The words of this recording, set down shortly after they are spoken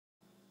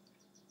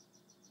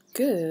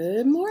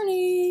Good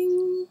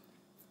morning.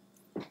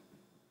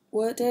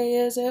 What day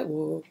is it?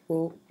 Whoop,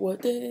 whoop.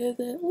 What day is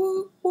it?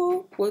 Whoop,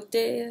 whoop. What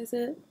day is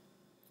it?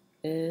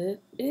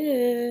 It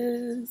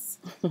is.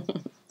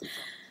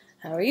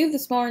 How are you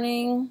this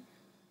morning?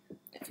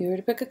 If you were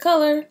to pick a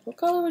color, what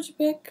color would you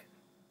pick?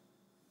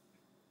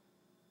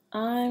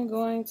 I'm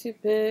going to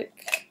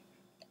pick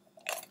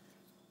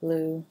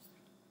blue.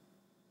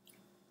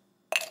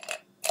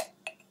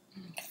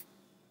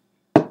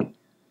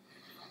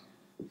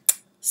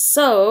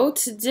 So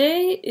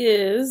today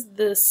is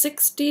the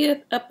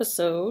 60th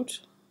episode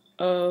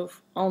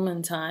of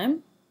Almond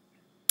Time,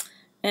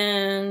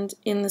 and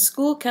in the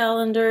school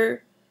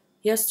calendar,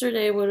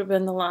 yesterday would have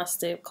been the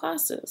last day of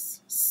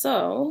classes.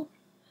 So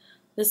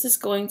this is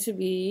going to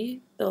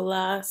be the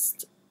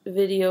last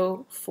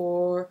video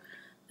for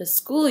the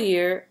school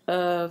year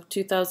of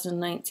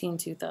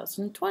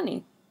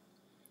 2019-2020.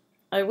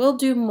 I will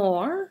do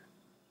more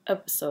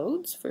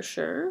episodes for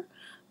sure,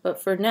 but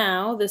for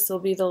now, this will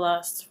be the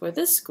last for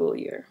this school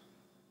year.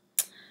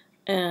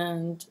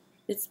 And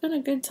it's been a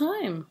good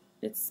time.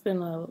 It's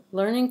been a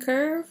learning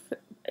curve.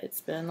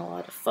 It's been a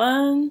lot of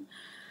fun.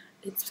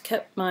 It's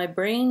kept my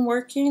brain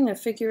working to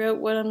figure out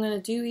what I'm going to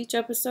do each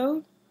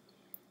episode.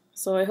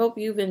 So I hope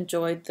you've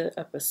enjoyed the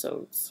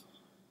episodes.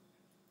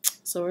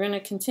 So we're going to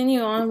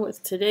continue on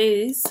with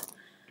today's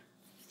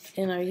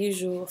in our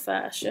usual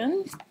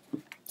fashion.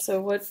 So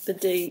what the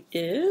date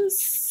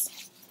is,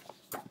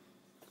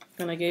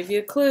 and I gave you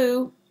a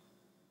clue.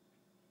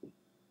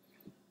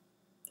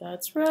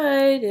 That's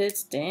right,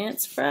 it's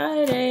Dance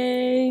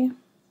Friday.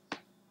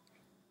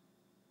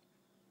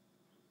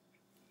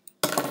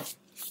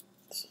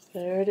 So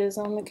there it is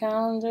on the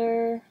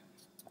calendar.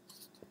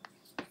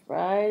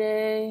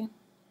 Friday.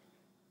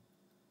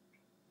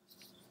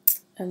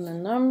 And the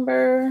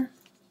number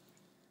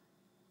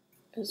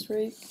is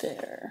right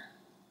there.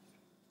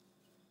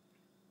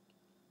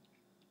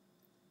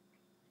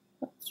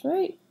 That's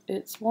right.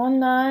 It's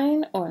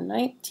 19 or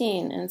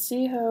 19, and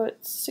see how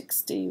it's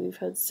 60. We've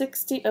had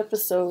 60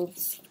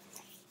 episodes.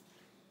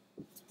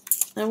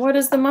 And what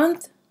is the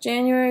month?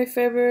 January,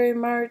 February,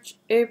 March,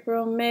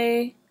 April,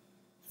 May,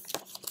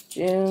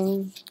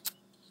 June.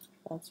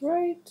 That's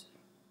right.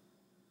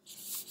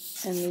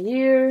 And the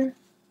year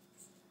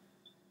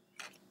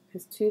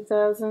is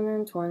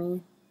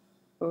 2020,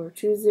 or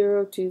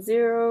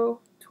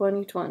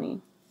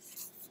 2020.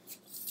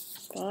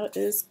 That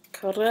is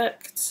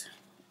correct.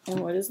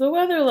 And what is the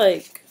weather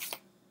like?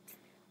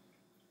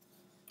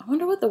 I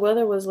wonder what the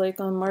weather was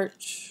like on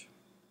March,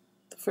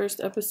 the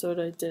first episode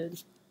I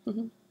did.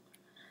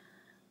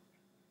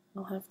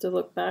 I'll have to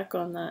look back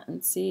on that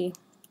and see.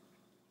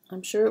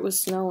 I'm sure it was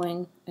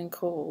snowing and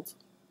cold.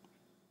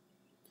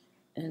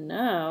 And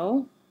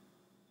now,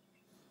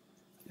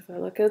 if I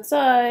look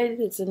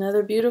outside, it's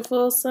another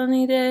beautiful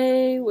sunny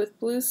day with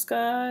blue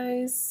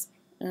skies,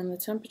 and the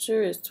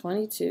temperature is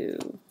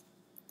 22.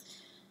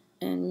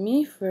 And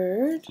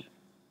Meaford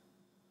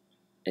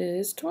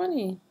is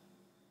 20.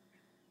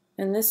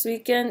 And this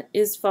weekend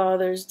is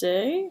Father's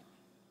Day.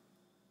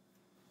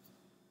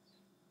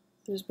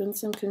 There's been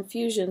some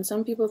confusion.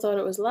 Some people thought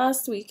it was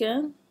last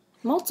weekend.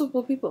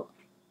 Multiple people,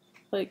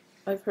 like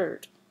I've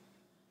heard,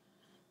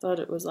 thought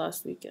it was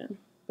last weekend,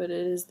 but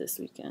it is this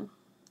weekend.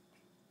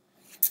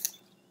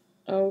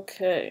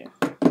 Okay.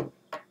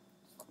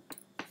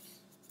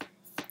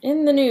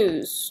 In the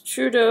news,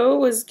 Trudeau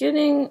was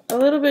getting a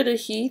little bit of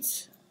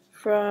heat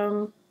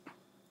from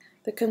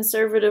the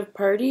Conservative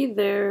Party.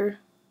 They're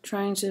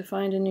trying to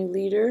find a new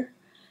leader,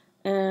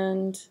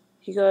 and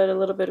he got a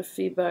little bit of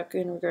feedback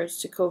in regards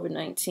to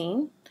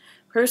COVID-19.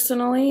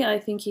 Personally, I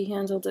think he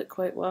handled it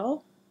quite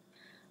well.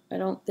 I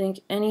don't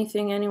think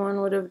anything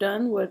anyone would have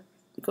done would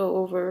go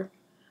over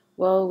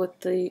well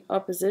with the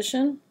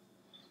opposition.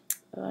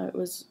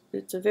 Has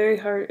been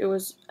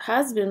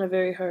a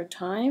very hard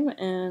time,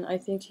 and I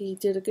think he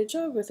did a good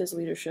job with his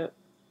leadership.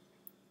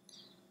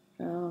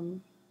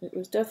 It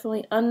was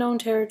definitely unknown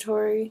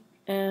territory,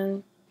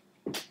 and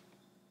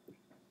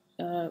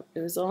it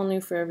was all new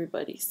for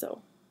everybody,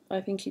 so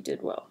I think he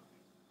did well.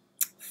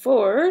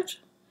 Ford,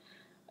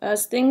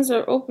 as things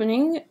are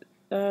opening,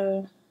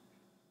 not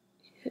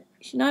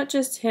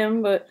just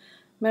him, but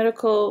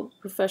medical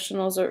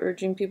professionals are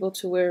urging people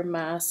to wear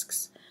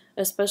masks,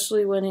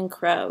 especially when in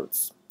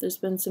crowds. There's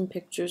been some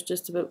pictures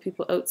just about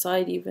people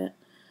outside even,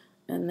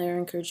 and they're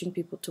encouraging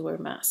people to wear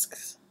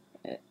masks.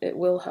 It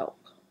will help.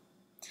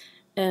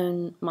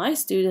 And my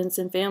students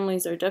and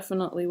families are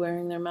definitely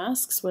wearing their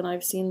masks. When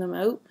I've seen them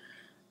out,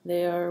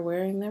 they are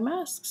wearing their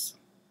masks.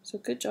 So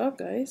good job,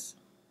 guys.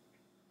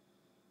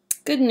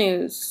 Good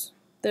news.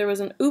 There was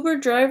an Uber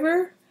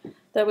driver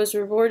that was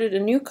rewarded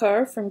a new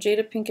car from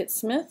Jada Pinkett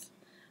Smith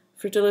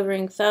for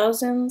delivering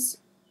thousands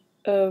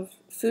of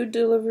food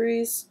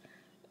deliveries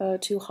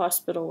to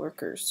hospital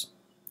workers.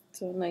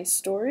 So nice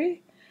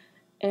story.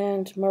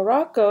 And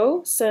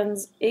Morocco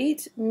sends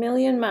 8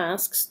 million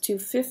masks to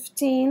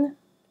 15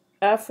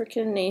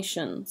 African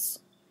nations.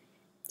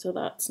 So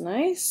that's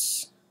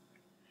nice.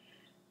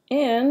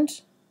 And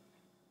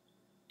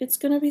it's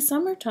going to be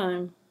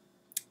summertime.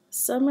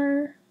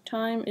 Summertime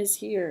Summertime is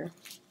here.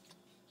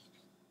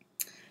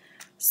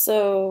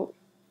 So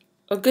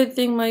a good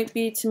thing might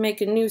be to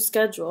make a new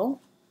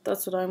schedule.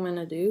 That's what I'm going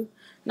to do.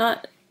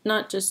 Not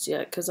just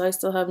yet, because I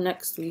still have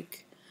next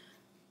week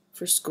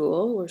for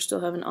school. We're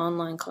still having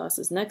online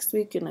classes next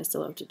week, and I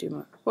still have to do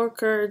my report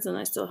cards, and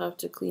I still have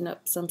to clean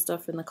up some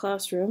stuff in the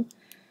classroom.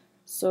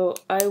 So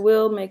I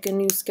will make a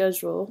new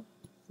schedule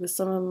with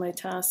some of my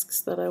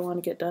tasks that I want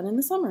to get done in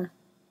the summer.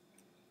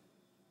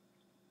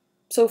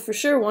 So for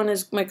sure, one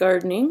is my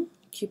gardening,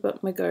 keep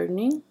up my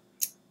gardening,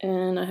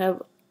 and I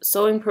have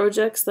sewing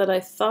projects that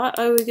I thought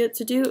I would get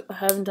to do. I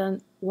haven't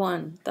done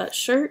one. That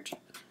shirt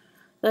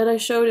that I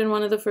showed in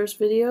one of the first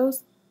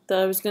videos that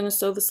I was going to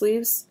sew the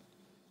sleeves,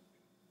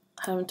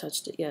 I haven't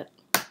touched it yet.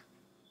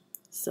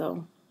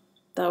 So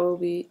that will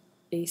be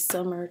a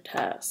summer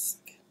task.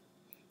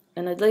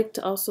 And I'd like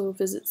to also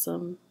visit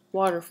some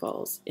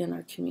waterfalls in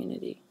our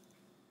community.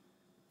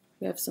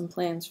 We have some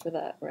plans for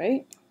that,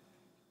 right?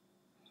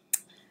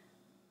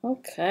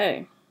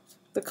 Okay,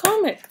 the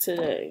comic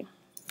today.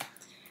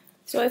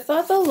 So I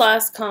thought the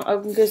last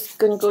I'm just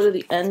going to go to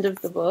the end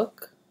of the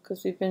book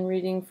because we've been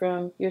reading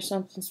from You're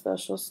Something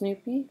Special,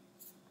 Snoopy.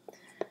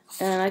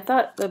 And I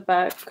thought the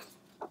back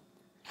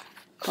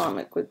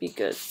comic would be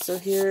good. So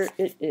here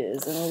it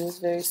is, and it is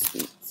very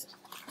sweet.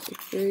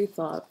 It's very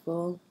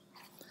thoughtful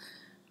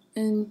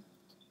and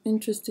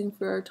interesting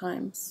for our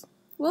times.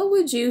 What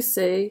would you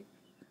say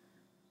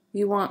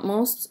you want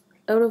most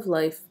out of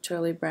life,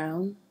 Charlie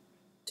Brown?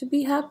 To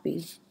be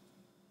happy.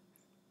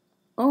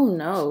 Oh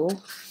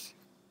no.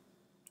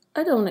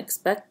 I don't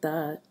expect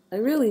that. I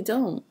really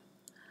don't.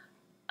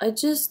 I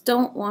just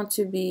don't want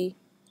to be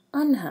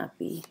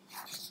unhappy.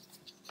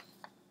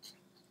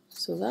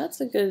 So that's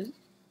a good...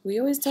 We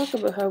always talk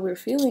about how we're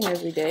feeling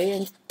every day,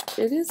 and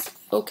it is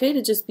okay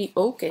to just be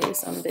okay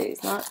some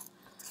days, not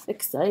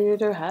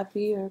excited or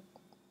happy or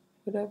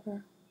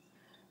whatever.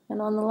 And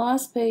on the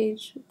last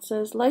page, it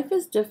says, life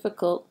is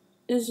difficult,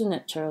 isn't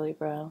it, Charlie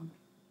Brown?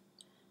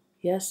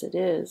 Yes, it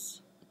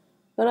is.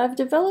 But I've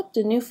developed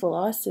a new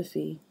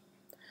philosophy.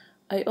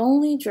 I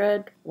only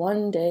dread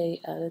one day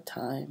at a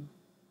time.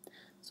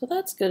 So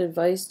that's good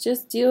advice.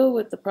 Just deal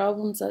with the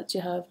problems that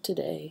you have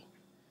today.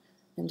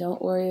 And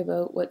don't worry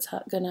about what's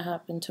going to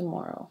happen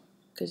tomorrow,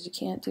 because you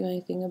can't do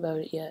anything about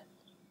it yet.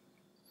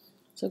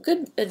 So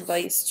good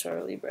advice,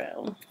 Charlie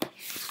Brown.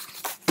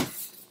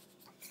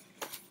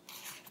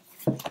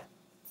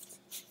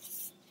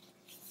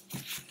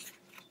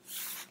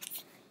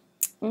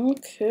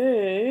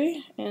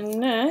 Okay, and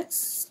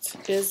next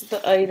is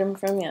the item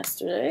from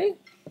yesterday,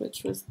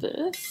 which was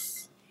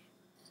this.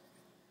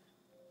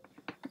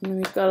 And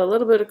we've got a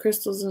little bit of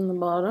crystals in the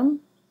bottom.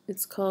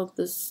 It's called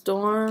the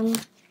Storm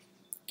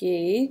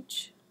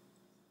Gauge.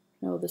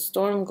 No, the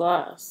Storm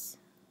Glass.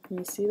 Can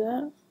you see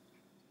that?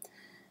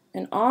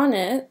 And on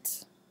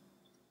it,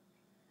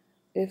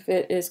 if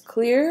it is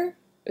clear,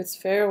 it's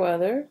fair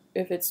weather.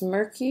 If it's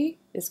murky,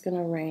 it's going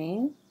to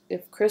rain.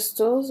 If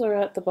crystals are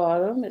at the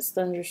bottom, it's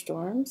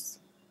thunderstorms.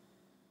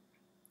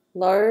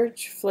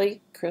 Large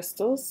flake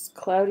crystals,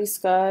 cloudy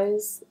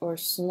skies, or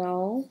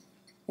snow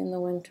in the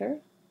winter.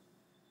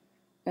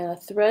 And a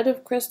thread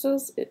of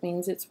crystals, it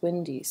means it's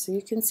windy. So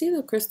you can see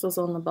the crystals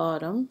on the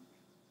bottom.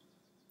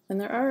 And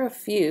there are a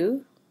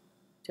few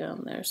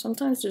down there.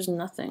 Sometimes there's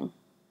nothing.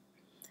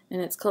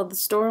 And it's called the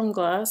Storm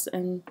Glass,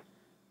 and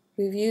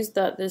we've used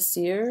that this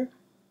year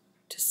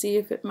to see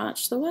if it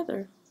matched the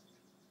weather.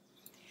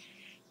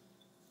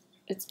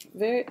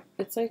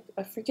 It's like,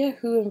 I forget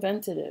who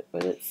invented it,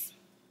 but it's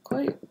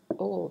quite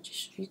old.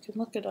 You can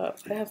look it up.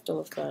 I have to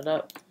look that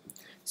up.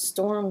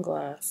 Storm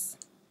Glass.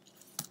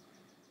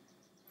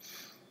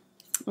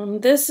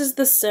 This is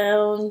the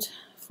sound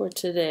for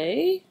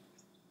today.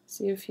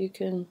 See if you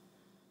can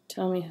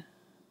tell me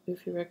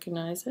if you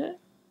recognize it.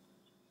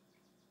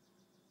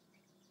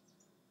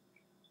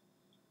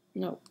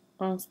 Nope,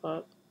 wrong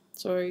spot.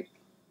 Sorry.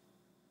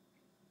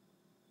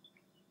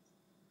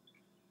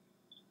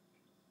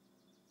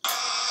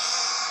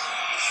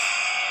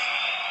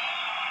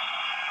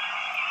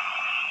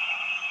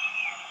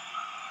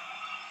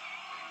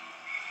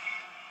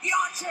 Your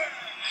turn.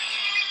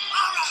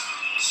 All right.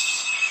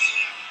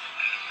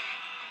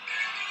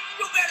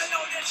 You better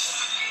know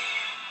this.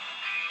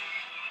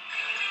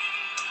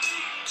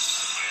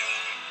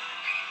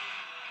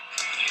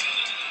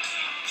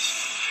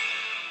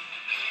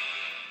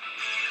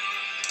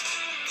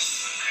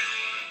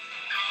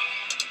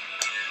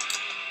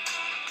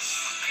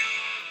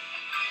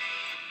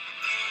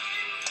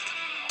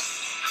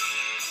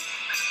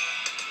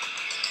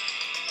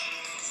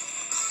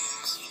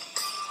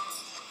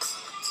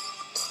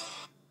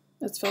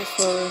 Let's fast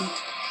forward.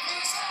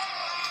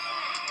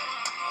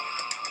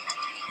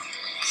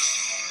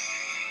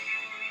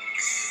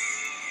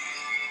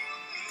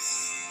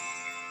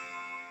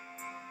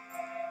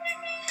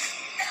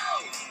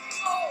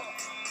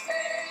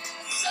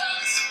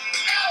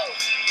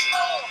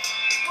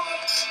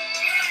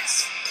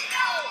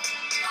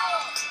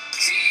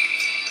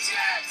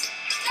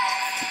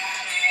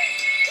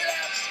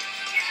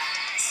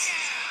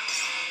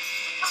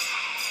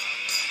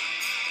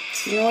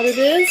 You know what it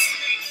is?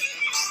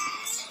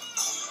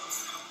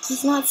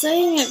 He's not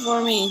saying it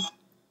for me.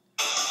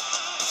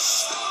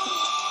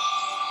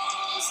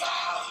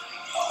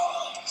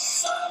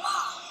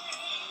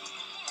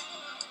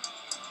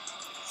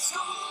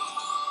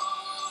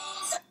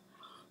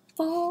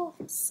 Fall,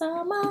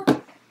 summer.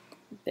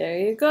 There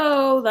you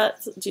go.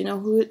 Do you know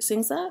who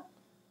sings that?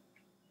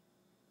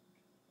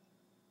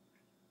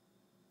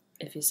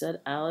 If you said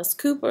Alice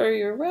Cooper,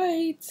 you're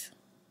right.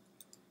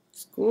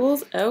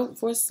 School's out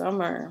for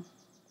summer.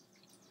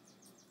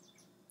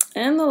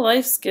 And the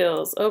life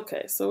skills.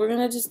 Okay, so we're going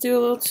to just do a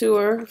little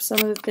tour of some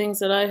of the things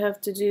that I have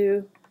to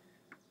do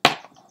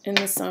in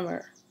the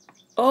summer.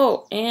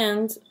 Oh,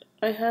 and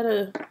I had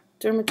a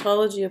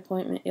dermatology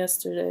appointment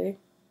yesterday.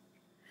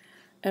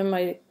 And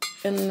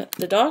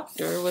the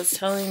doctor was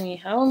telling me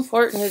how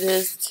important it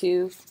is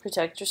to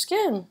protect your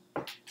skin.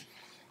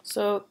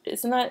 So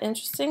isn't that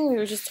interesting? We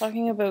were just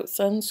talking about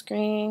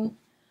sunscreen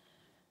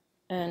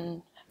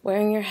and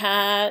wearing your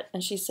hat,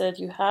 and she said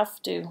you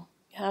have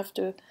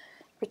to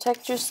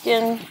protect your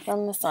skin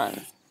from the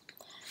sun.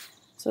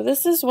 So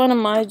this is one of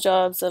my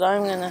jobs that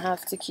I'm going to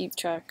have to keep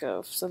track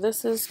of. So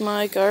this is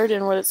my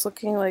garden, what it's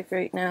looking like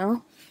right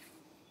now.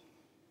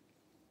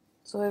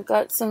 So I've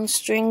got some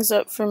strings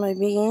up for my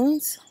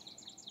beans.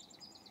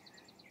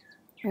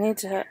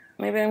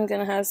 Maybe I'm going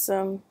to have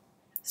some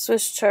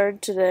Swiss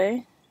chard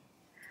today.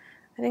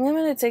 I think I'm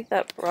going to take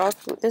that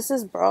broccoli. This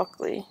is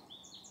broccoli.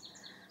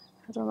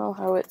 I don't know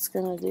how it's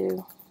going to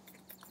do.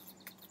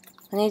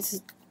 I need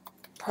to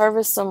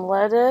harvest some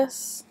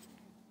lettuce.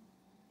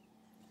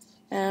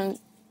 And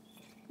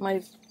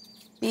my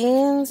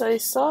beans, I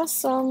saw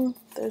some.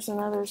 There's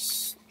another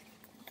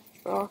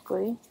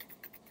broccoli.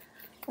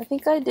 I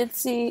think I did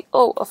see,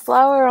 a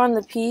flower on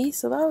the pea,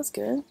 so that was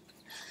good.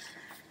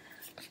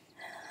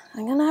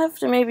 I'm going to have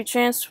to maybe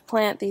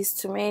transplant these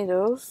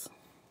tomatoes.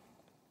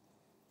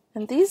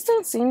 And these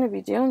don't seem to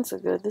be doing so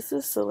good. This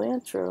is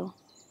cilantro.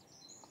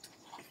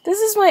 This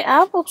is my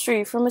apple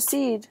tree from a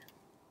seed.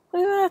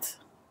 Look at that.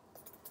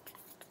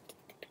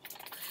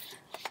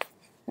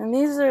 And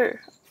these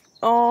are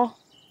all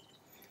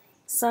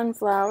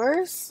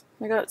sunflowers.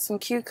 I got some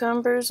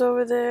cucumbers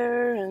over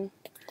there. And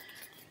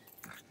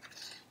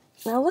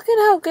now look at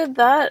how good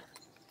that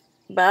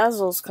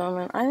basil's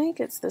coming. I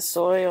think it's the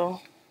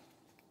soil.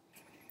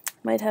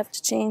 Might have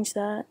to change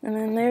that. And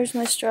then there's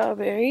my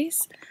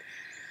strawberries.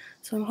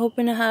 So I'm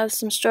hoping to have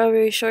some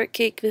strawberry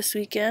shortcake this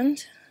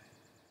weekend.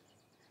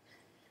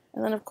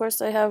 And then of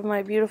course I have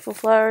my beautiful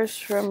flowers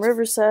from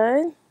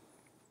Riverside.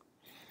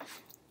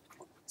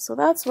 So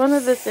that's one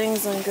of the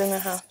things I'm going to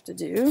have to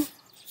do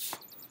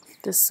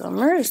this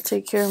summer is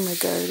take care of my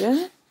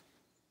garden.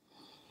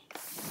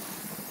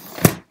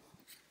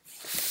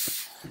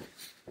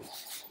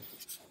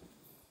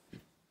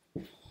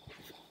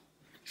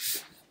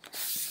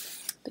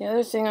 The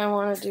other thing I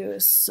want to do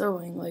is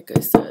sewing, like I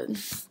said.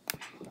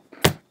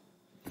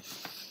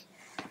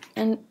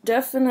 And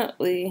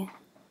definitely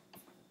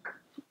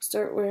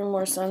start wearing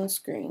more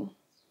sunscreen.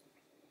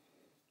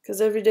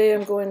 Because every day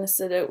I'm going to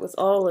sit out with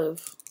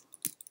Olive.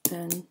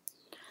 And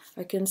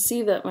I can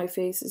see that my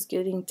face is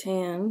getting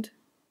tanned.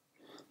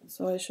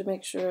 So I should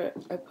make sure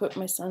I put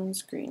my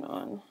sunscreen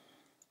on.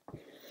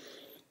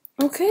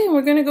 Okay,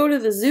 we're going to go to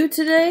the zoo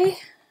today.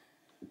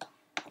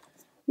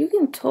 You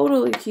can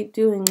totally keep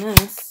doing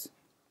this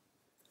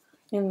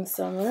in the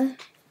summer.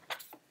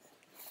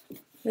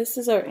 This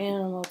is our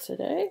animal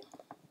today.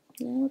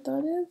 You know what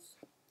that is?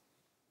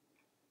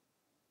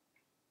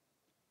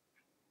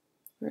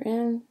 We're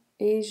in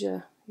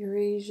Asia,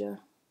 Eurasia.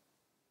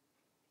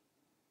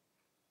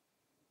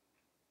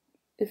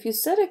 If you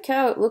said a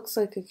cow, it looks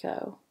like a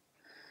cow,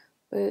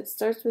 but it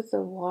starts with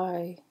a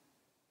Y.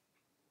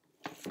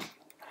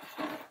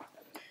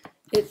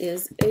 It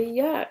is a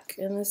yak,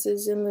 and this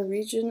is in the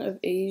region of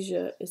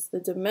Asia. It's the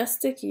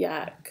domestic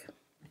yak.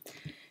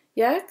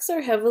 Yaks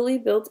are heavily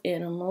built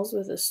animals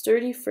with a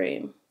sturdy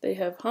frame. They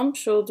have humped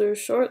shoulders,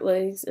 short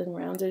legs, and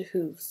rounded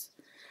hooves.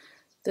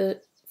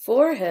 The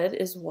forehead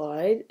is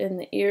wide and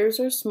the ears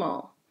are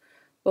small.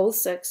 Both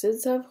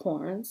sexes have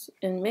horns.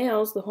 In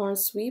males, the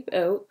horns sweep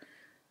out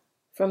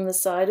from the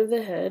side of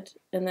the head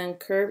and then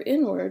curve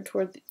inward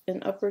toward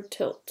an upper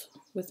tilt,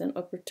 with an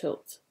upper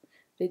tilt.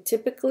 They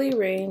typically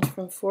range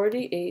from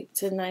 48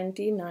 to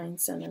 99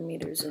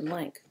 centimeters in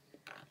length.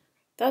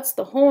 That's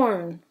the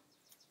horn.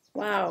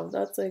 Wow,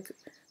 that's like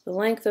the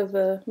length of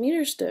a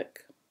meter stick.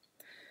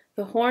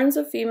 The horns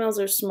of females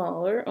are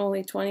smaller,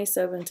 only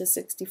 27 to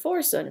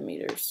 64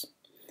 centimeters,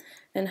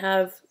 and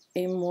have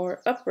a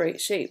more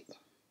upright shape.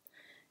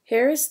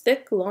 Hair is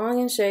thick, long,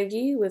 and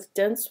shaggy, with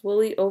dense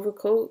woolly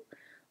overcoat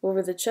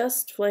over the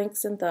chest,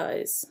 flanks, and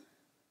thighs.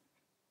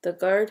 The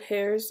guard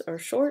hairs are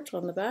short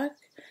on the back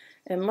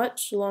and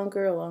much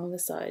longer along the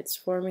sides,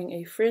 forming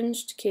a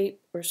fringed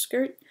cape or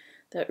skirt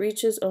that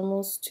reaches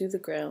almost to the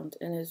ground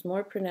and is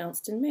more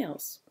pronounced in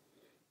males.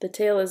 The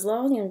tail is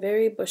long and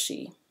very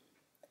bushy,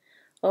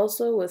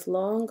 also with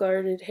long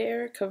guarded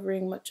hair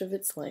covering much of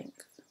its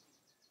length.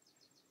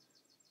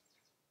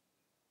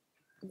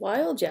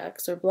 Wild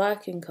yaks are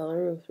black in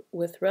color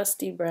with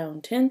rusty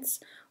brown tints,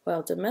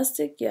 while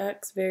domestic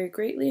yaks vary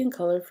greatly in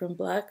color from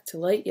black to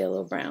light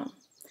yellow-brown,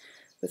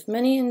 with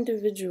many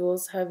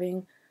individuals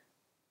having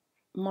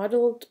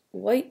mottled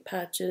white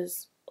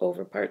patches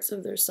over parts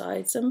of their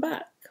sides and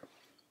back.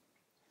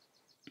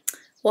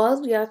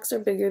 Wild yaks are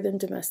bigger than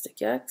domestic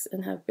yaks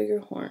and have bigger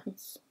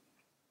horns.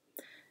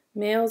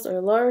 Males are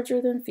larger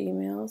than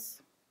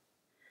females.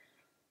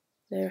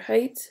 Their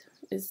height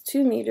is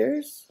 2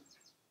 meters.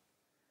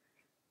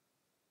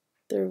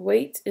 Their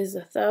weight is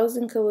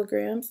 1,000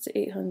 kilograms to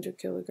 800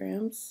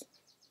 kilograms.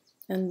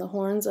 And the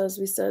horns, as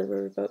we said,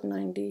 were about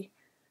 90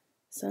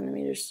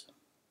 centimeters.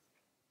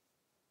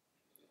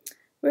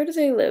 Where do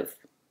they live?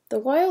 The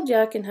wild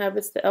yak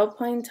inhabits the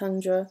alpine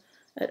tundra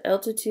at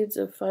altitudes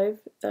of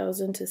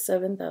 5,000 to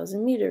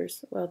 7,000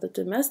 meters, while the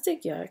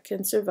domestic yak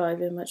can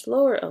survive in much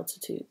lower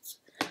altitudes.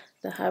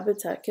 The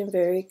habitat can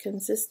vary,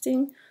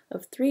 consisting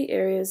of 3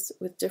 areas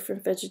with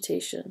different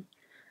vegetation: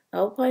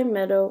 alpine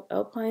meadow,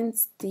 alpine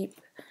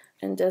steppe,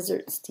 and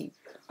desert steppe.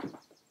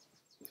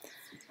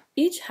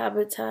 Each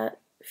habitat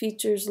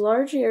features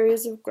large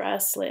areas of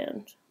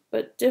grassland,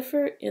 but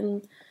differ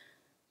in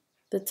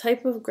the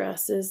type of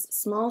grasses,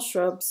 small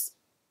shrubs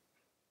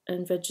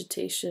and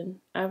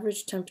vegetation,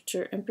 average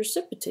temperature, and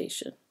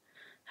precipitation.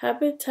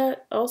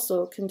 Habitat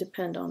also can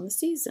depend on the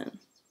season.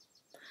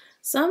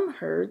 Some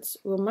herds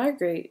will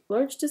migrate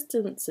large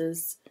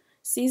distances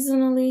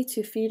seasonally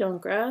to feed on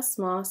grass,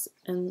 moss,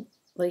 and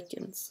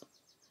lichens.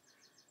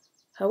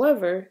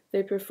 However,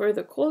 they prefer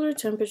the colder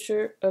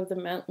temperature of the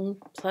mountain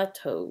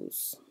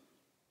plateaus.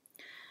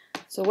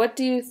 So what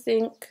do you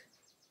think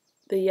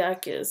the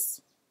yak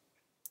is?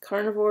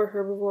 Carnivore,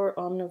 herbivore,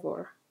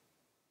 omnivore?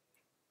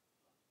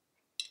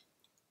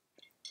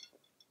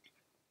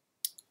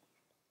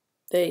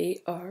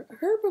 They are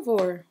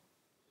herbivore.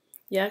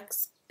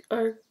 Yaks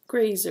are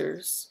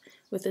grazers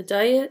with a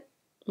diet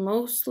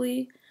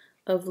mostly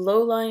of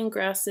low-lying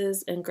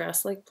grasses and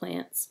grass-like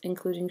plants,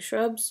 including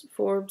shrubs,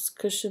 forbs,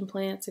 cushion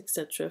plants,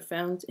 etc.,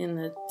 found in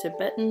the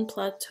Tibetan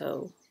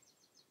Plateau.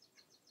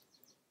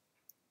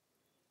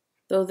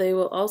 Though they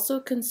will also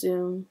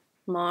consume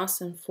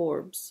moss and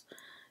forbs.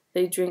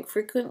 They drink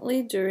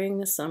frequently during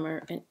the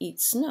summer and eat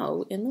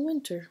snow in the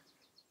winter.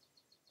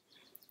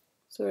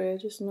 Sorry, I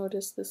just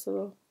noticed this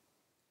little...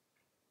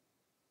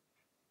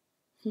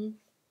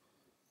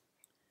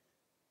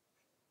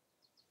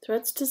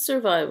 Threats to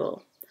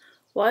survival.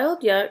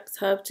 Wild yaks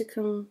have to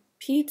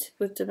compete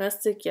with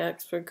domestic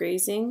yaks for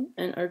grazing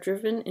and are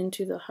driven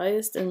into the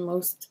highest and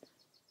most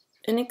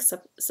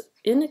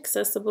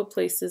inaccessible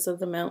places of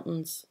the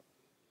mountains.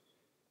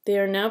 They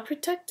are now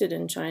protected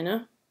in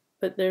China,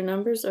 but their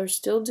numbers are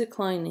still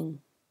declining.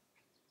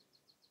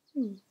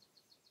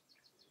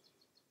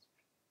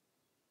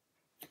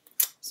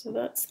 So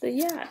that's the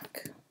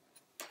yak.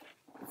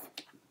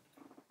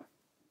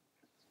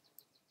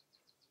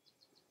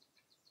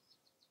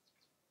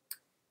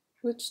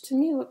 Which to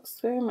me looks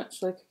very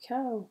much like a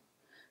cow.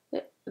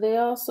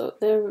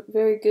 They're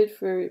very good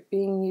for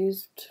being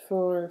used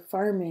for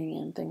farming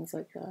and things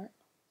like that.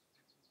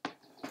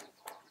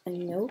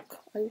 And milk,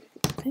 I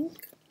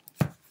think.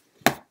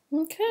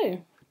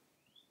 Okay.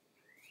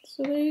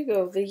 So there you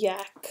go, the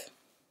yak.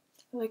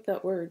 I like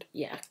that word,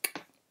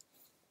 yak.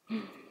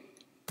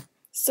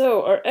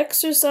 So our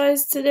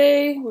exercise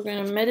today, we're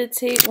going to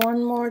meditate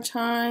one more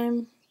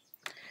time.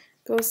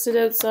 Go sit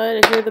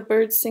outside. I hear the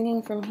birds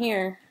singing from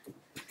here.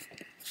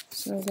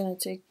 So I'm going to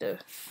take the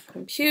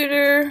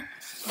computer.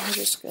 I'm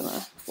just going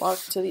to walk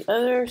to the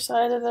other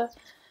side of the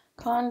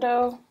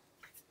condo.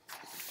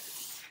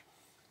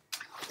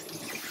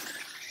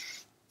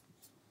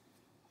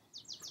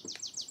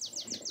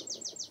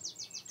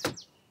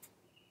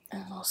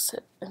 And we'll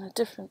sit in a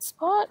different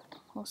spot.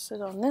 We'll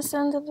sit on this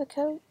end of the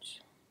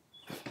couch.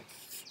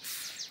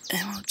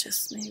 And we'll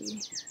just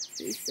maybe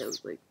face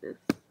out like this.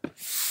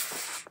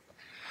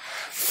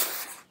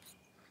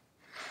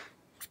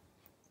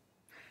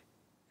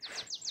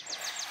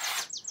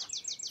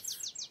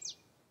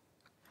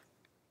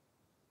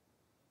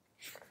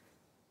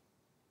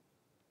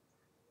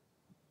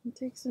 And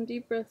take some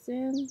deep breaths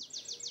in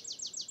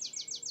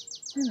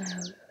and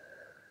out.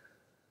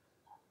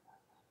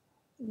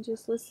 And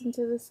just listen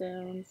to the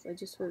sounds. I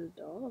just heard a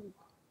dog.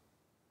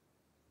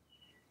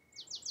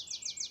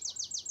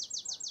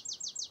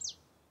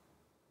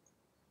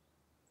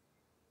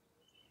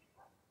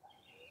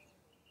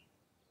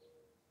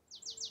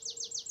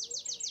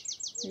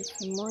 There's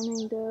some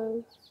morning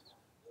doves.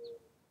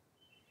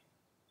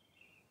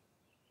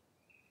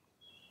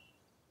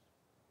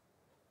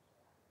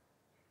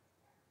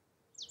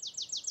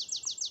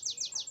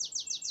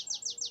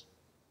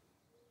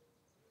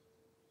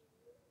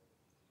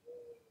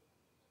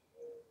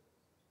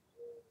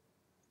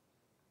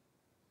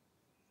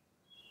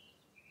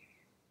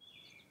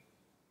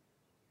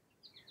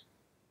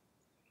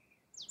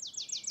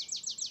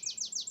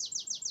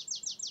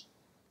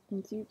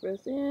 And deep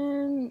breath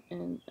in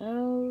and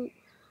out.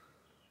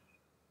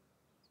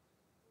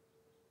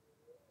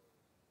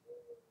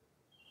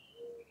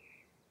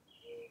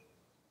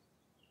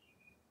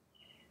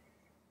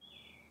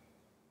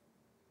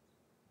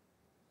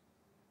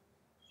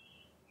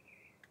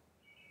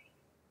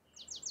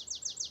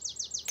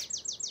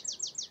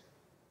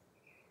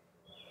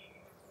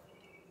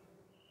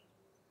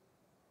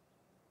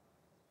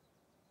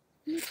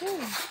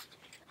 Okay.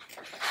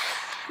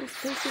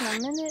 Just taking a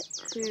minute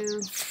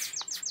to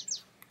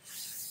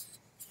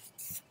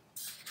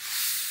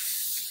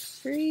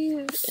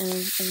breathe and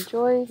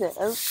enjoy the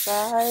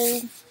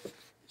outside.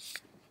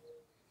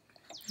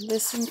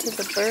 Listen to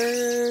the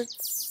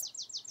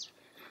birds.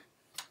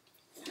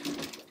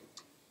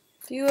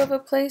 Do you have a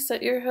place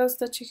at your house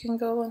that you can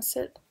go and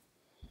sit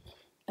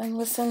and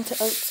listen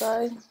to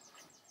outside?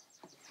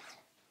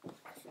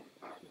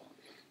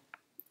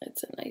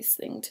 It's a nice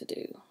thing to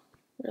do.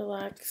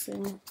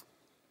 Relaxing.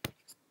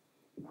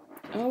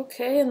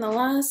 Okay, and the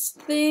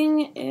last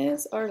thing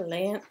is our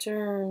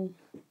lantern.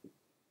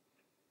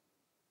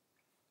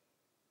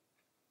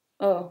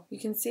 Oh, you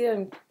can see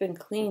I've been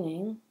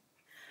cleaning,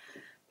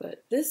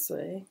 but this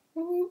way,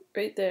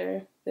 right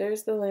there,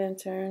 there's the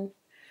lantern.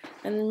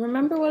 And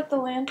remember what the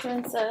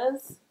lantern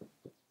says?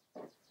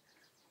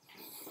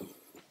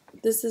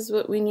 This is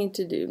what we need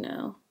to do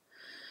now.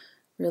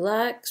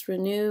 Relax,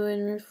 renew,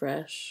 and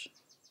refresh.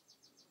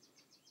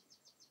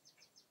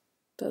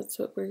 That's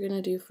what we're going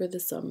to do for the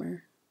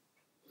summer.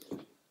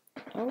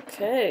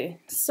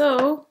 Okay,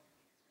 so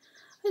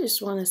I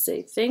just want to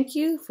say thank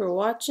you for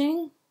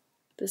watching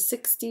the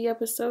 60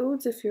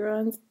 episodes if you're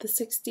on the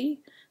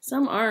 60.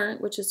 Some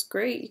aren't, which is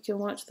great. You can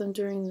watch them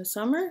during the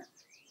summer.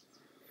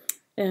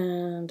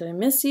 And I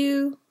miss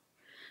you.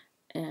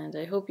 And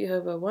I hope you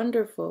have a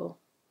wonderful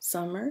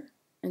summer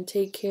and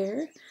take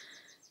care.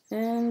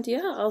 And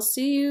yeah, I'll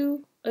see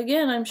you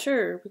again, I'm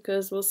sure,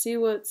 because we'll see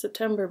what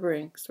September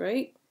brings,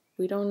 right?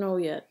 We don't know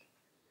yet.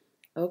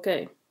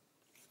 Okay.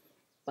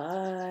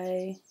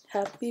 Bye.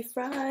 Happy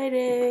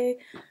Friday.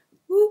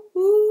 Woo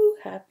woo.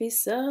 Happy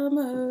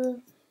summer.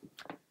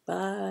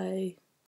 Bye.